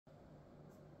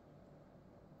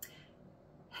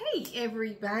Hey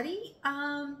everybody,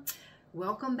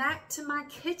 welcome back to my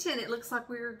kitchen. It looks like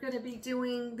we're going to be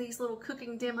doing these little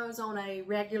cooking demos on a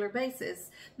regular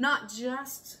basis, not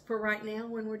just for right now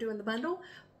when we're doing the bundle,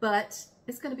 but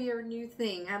it's going to be a new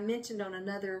thing. I mentioned on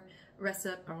another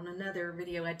recipe, on another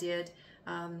video I did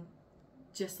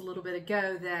just a little bit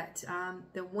ago, that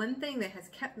the one thing that has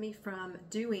kept me from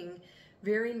doing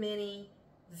very many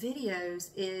videos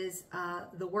is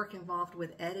the work involved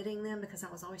with editing them, because I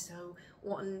was always so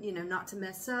wanting, you know, not to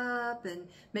mess up and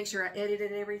make sure I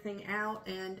edited everything out.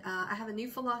 And I have a new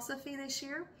philosophy this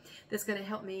year that's going to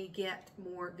help me get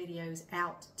more videos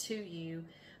out to you,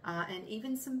 and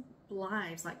even some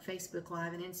lives like Facebook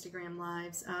Live and Instagram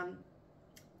Lives.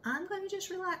 I'm going to just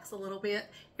relax a little bit.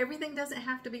 Everything doesn't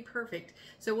have to be perfect.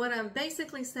 So what I'm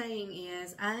basically saying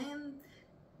is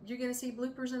you're going to see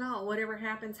bloopers and all. Whatever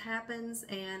happens, happens,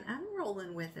 and I'm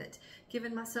rolling with it,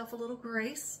 giving myself a little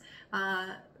grace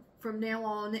from now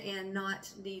on and not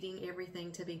needing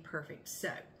everything to be perfect.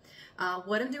 So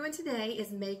what I'm doing today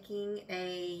is making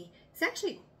it's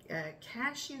actually a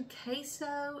cashew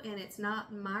queso, and it's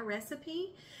not my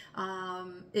recipe.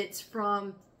 It's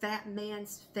from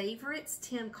FatMan's Favorites,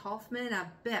 Tim Kaufman. I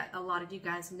bet a lot of you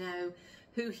guys know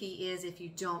who he is. If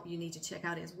you don't, you need to check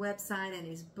out his website and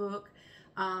his book.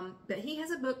 But he has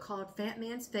a book called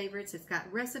FatMan's Favorites. It's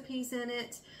got recipes in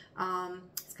it.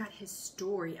 It's got his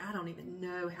story. I don't even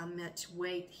know how much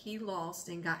weight he lost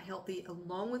and got healthy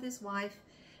along with his wife,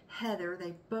 Heather.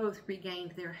 They both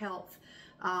regained their health.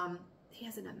 He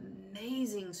has an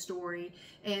amazing story,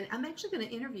 and I'm actually going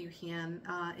to interview him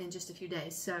in just a few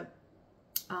days. So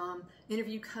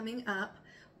interview coming up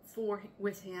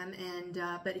with him. And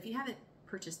but if you haven't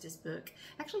purchased this book,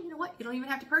 actually, you know what, you don't even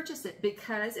have to purchase it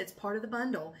because it's part of the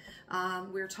bundle.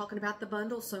 We're talking about the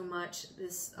bundle so much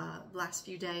this last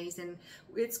few days, and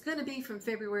it's going to be from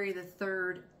February the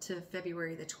 3rd to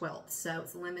February the 12th, so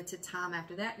it's limited time.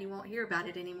 After that, you won't hear about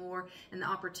it anymore and the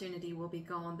opportunity will be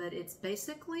gone. But it's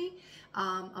basically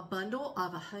a bundle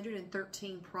of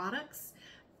 113 products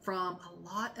from a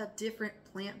lot of different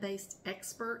plant-based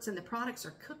experts, and the products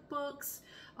are cookbooks,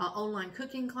 online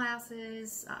cooking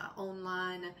classes,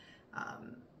 online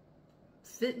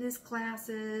fitness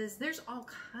classes. There's all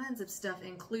kinds of stuff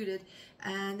included,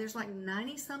 and there's like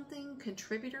 90-something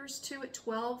contributors to it.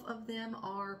 12 of them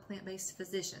are plant-based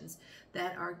physicians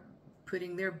that are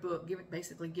putting their book,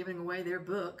 basically giving away their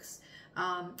books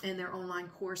and their online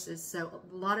courses. So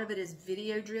a lot of it is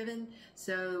video driven.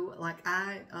 So like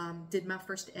I did my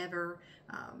first ever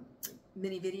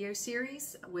mini video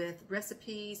series with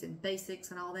recipes and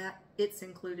basics and all that. It's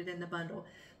included in the bundle.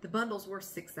 The bundle's worth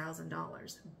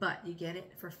 $6,000, but you get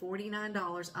it for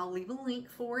 $49. I'll leave a link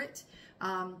for it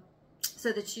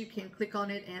so that you can click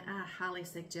on it, and I highly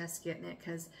suggest getting it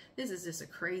because this is just a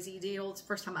crazy deal. It's the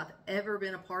first time I've ever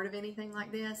been a part of anything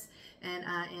like this, and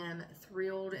I am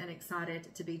thrilled and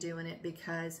excited to be doing it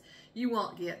because you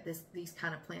won't get these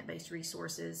kind of plant-based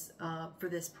resources for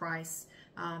this price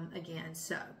again.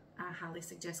 So I highly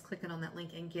suggest clicking on that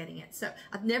link and getting it. So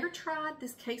I've never tried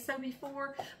this queso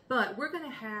before, but we're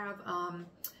gonna have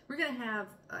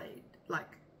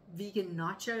like vegan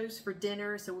nachos for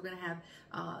dinner. So we're gonna have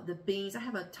the beans. I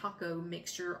have a taco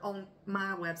mixture on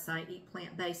my website,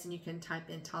 EatPlant-Based, and you can type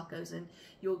in tacos and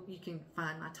you can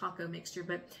find my taco mixture.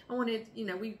 But I wanted, you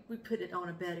know, we put it on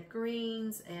a bed of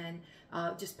greens and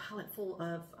just pile it full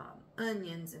of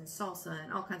onions and salsa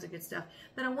and all kinds of good stuff.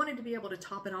 But I wanted to be able to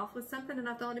top it off with something, and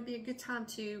I thought it'd be a good time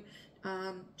to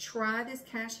try this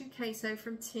cashew queso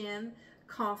from Tim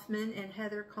Kaufman and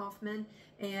Heather Kaufman,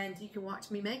 and you can watch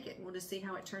me make it. We'll just see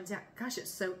how it turns out. Gosh, it's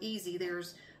so easy.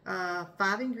 There's 5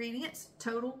 ingredients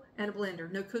total and a blender.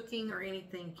 No cooking or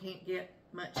anything. Can't get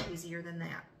much easier than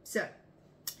that. So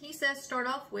he says start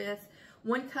off with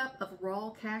 1 cup of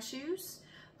raw cashews.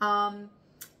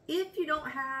 If you don't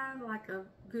have like a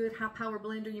good high power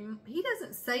blender, he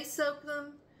doesn't say soak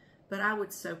them, but I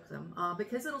would soak them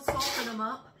because it'll soften them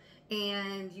up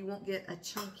and you won't get a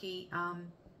chunky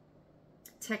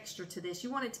texture to this. You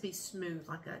want it to be smooth,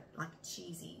 like a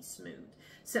cheesy smooth.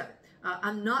 So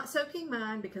I'm not soaking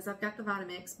mine because I've got the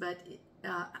Vitamix, but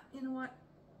you know what?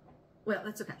 Well,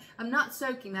 that's okay. I'm not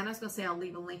soaking mine. I was going to say I'll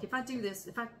leave a link. If I do this,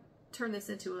 if I turn this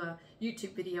into a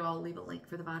YouTube video, I'll leave a link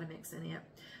for the Vitamix in it.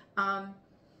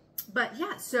 But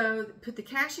yeah, so put the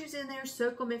cashews in there,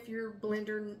 soak them if your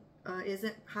blender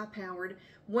isn't high powered.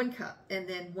 1 cup, and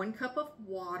then 1 cup of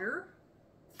water,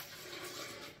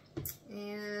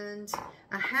 and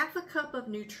a ½ cup of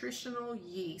nutritional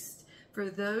yeast. For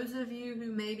those of you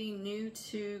who may be new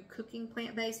to cooking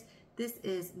plant-based, this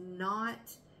is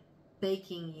not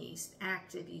baking yeast,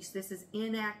 active yeast. This is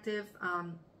inactive.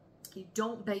 You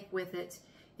don't bake with it.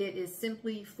 It is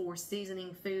simply for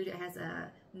seasoning food. It has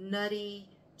a nutty,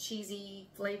 cheesy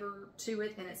flavor to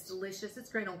it, and it's delicious. It's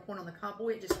great on corn on the cob.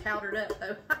 Boy, it just powdered up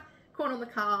though. Corn on the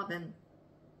cob and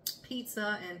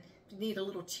pizza, and you need a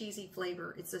little cheesy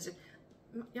flavor. It's such a,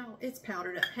 y'all, it's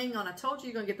powdered up. Hang on, I told you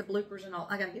you're gonna get the bloopers and all.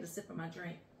 I gotta get a sip of my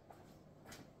drink.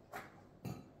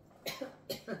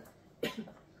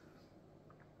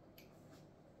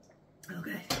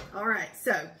 Okay, all right,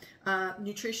 so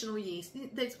nutritional yeast.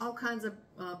 There's all kinds of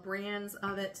brands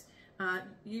of it,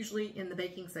 usually in the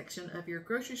baking section of your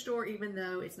grocery store, even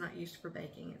though it's not used for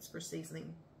baking, it's for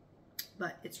seasoning.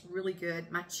 But it's really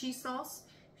good. My cheese sauce,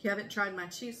 if you haven't tried my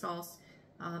cheese sauce,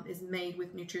 is made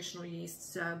with nutritional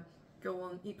yeast. So go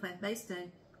on EatPlant-Based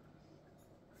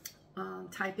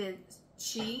and type in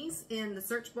cheese in the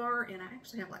search bar, and I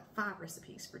actually have like 5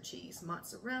 recipes for cheese.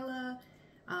 Mozzarella,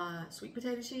 sweet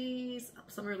potato cheese,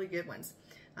 some really good ones.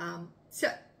 So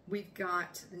we've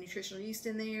got the nutritional yeast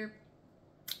in there.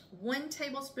 1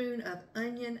 tablespoon of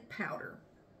onion powder.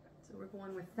 So we're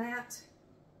going with that.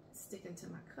 Stick into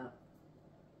my cup.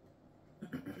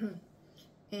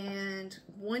 And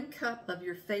 1 cup of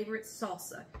your favorite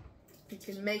salsa. You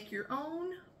can make your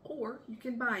own, or you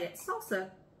can buy it. Salsa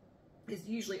is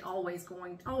usually always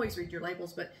read your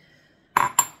labels, but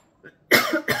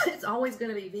it's always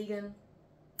going to be vegan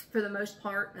for the most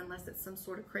part, unless it's some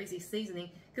sort of crazy seasoning,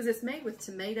 because it's made with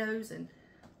tomatoes and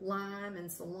lime and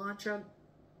cilantro.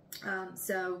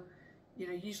 So, you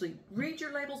know, usually read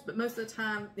your labels, but most of the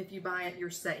time, if you buy it, you're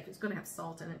safe. It's going to have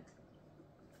salt in it.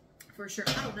 For sure.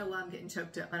 I don't know why I'm getting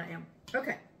choked up, but I am.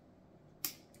 Okay.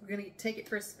 We're going to take it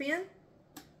for a spin.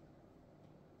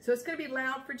 So it's going to be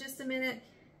loud for just a minute.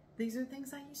 These are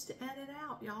things I used to edit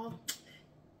out, y'all.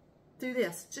 Do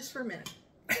this just for a minute.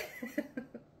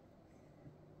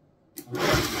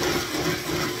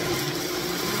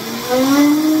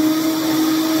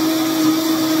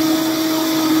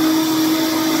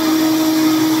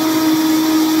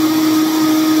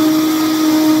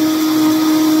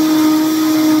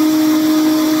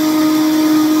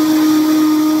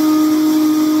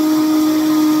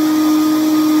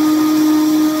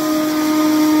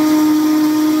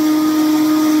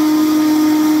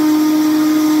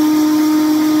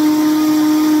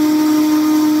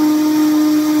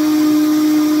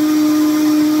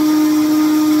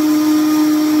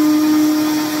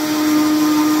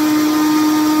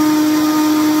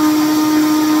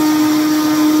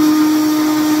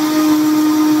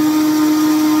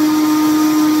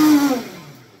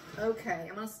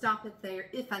 There.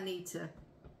 If I need to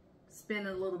spin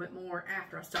it a little bit more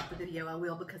after I stop the video, I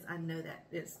will, because I know that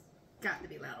it's got to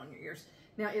be loud on your ears.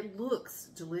 Now it looks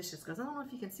delicious, because I don't know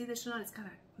if you can see this or not. It's got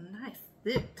a nice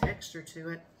thick texture to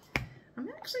it. I'm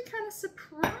actually kind of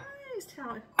surprised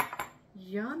how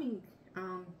yummy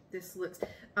this looks.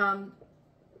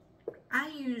 I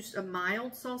used a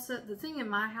mild salsa. The thing in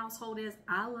my household is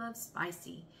I love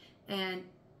spicy, and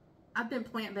I've been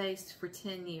plant-based for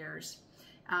 10 years.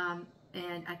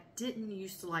 And I didn't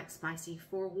used to like spicy.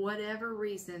 For whatever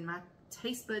reason, my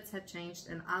taste buds have changed,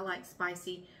 and I like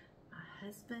spicy. My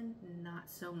husband, not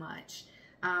so much.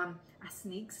 I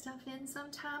sneak stuff in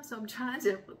sometimes, so I'm trying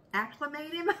to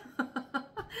acclimate him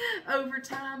over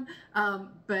time.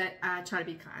 But I try to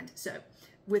be kind. So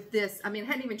with this, I mean, I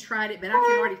hadn't even tried it, but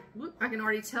I can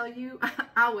already tell you,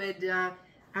 I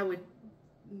would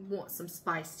want some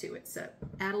spice to it. So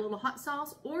add a little hot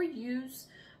sauce, or use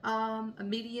a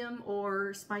medium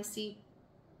or spicy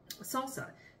salsa.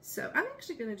 So I'm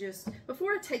actually going to just,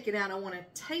 before I take it out, I want a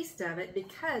taste of it,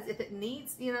 because if it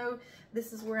needs, you know,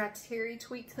 this is where I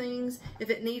tweak things. If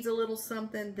it needs a little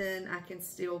something, then I can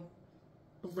still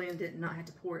blend it and not have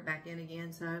to pour it back in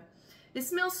again. So it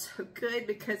smells so good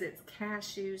because it's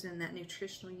cashews and that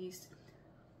nutritional yeast.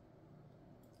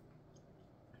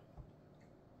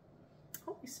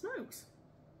 Holy smokes.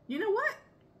 You know what?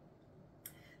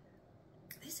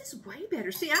 This is way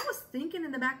better. See, I was thinking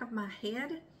in the back of my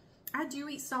head, I do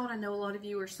eat salt. I know a lot of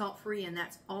you are salt-free, and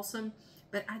that's awesome.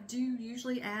 But I do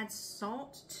usually add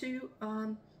salt to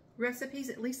recipes,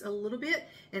 at least a little bit.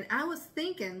 And I was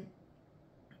thinking,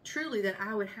 truly, that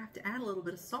I would have to add a little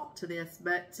bit of salt to this,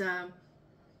 but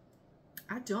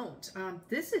I don't.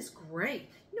 This is great.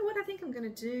 You know what I think I'm going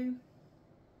to do?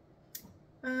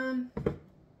 I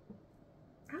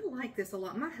like this a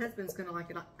lot. My husband's going to like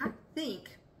it. I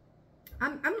think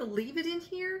I'm going to leave it in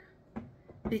here,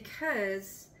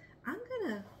 because I'm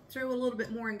going to throw a little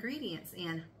bit more ingredients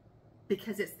in,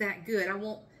 because it's that good. I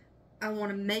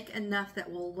want to make enough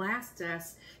that will last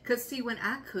us. Because see, when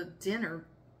I cook dinner,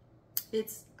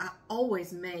 I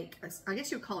always make, I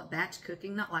guess you'd call it batch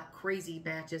cooking, not like crazy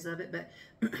batches of it, but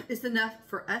it's enough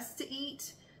for us to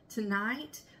eat,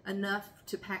 tonight, enough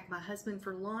to pack my husband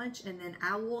for lunch, and then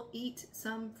I will eat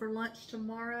some for lunch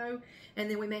tomorrow, and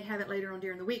then we may have it later on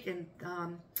during the week. And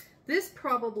this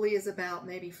probably is about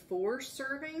maybe 4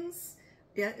 servings.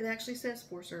 Yeah, it actually says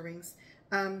 4 servings.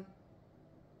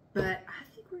 But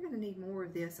I think we're going to need more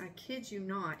of this. I kid you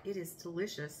not. It is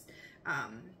delicious.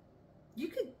 You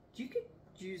could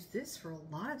use this for a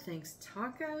lot of things.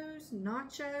 Tacos,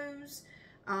 nachos.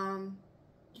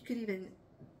 You could even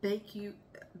bake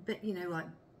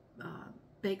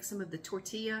bake some of the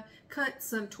tortilla. Cut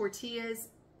some tortillas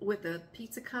with a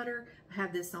pizza cutter. I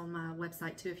have this on my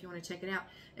website too if you want to check it out.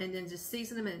 And then just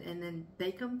season them and then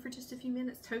bake them for just a few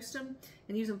minutes. Toast them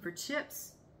and use them for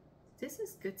chips. This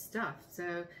is good stuff.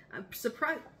 So I'm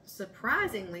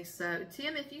surprisingly so.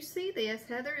 Tim, if you see this,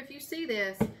 Heather, if you see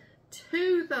this,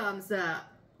 2 thumbs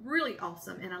up. Really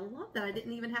awesome. And I love that I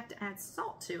didn't even have to add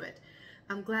salt to it.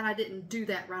 I'm glad I didn't do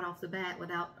that right off the bat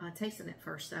without tasting it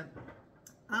first. So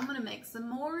I'm going to make some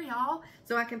more, y'all,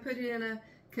 so I can put it in a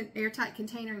airtight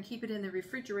container and keep it in the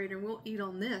refrigerator, and we'll eat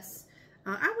on this.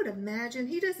 I would imagine,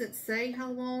 he doesn't say how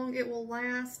long it will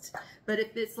last, but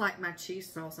if it's like my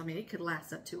cheese sauce, I mean, it could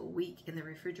last up to a week in the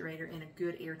refrigerator in a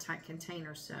good airtight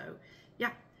container. So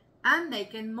yeah, I'm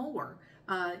making more.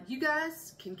 You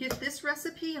guys can get this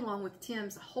recipe along with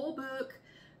Tim's whole book,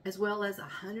 as well as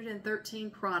 113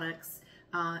 products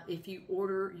if you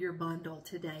order your bundle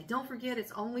today. Don't forget,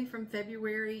 it's only from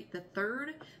February the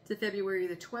 3rd to February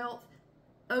the 12th.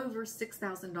 Over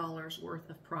 $6,000 worth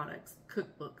of products,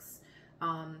 cookbooks,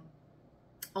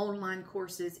 online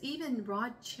courses. Even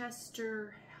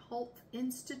Rochester Health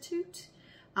Institute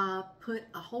put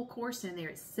a whole course in there.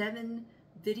 It's 7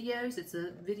 videos. It's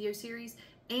a video series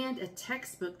and a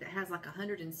textbook that has like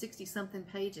 160 something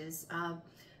pages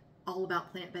all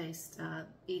about plant-based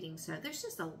eating. So there's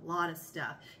just a lot of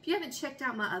stuff. If you haven't checked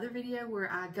out my other video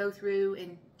where I go through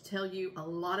and tell you a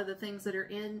lot of the things that are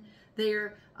in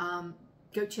there,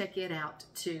 go check it out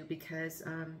too, because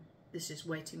this is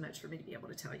way too much for me to be able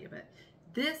to tell you. But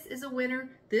this is a winner.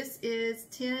 This is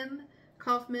Tim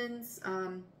Kaufman's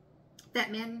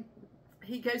FatMan.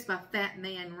 He goes by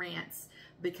FatMan Rants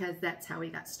because that's how he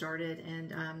got started.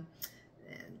 And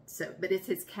so, but it's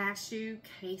his cashew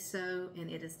queso, and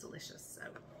it is delicious. So,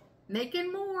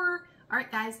 making more. All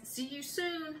right, guys. See you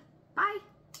soon. Bye.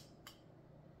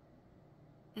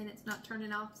 And it's not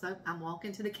turning off, so I'm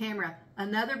walking to the camera.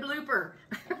 Another blooper.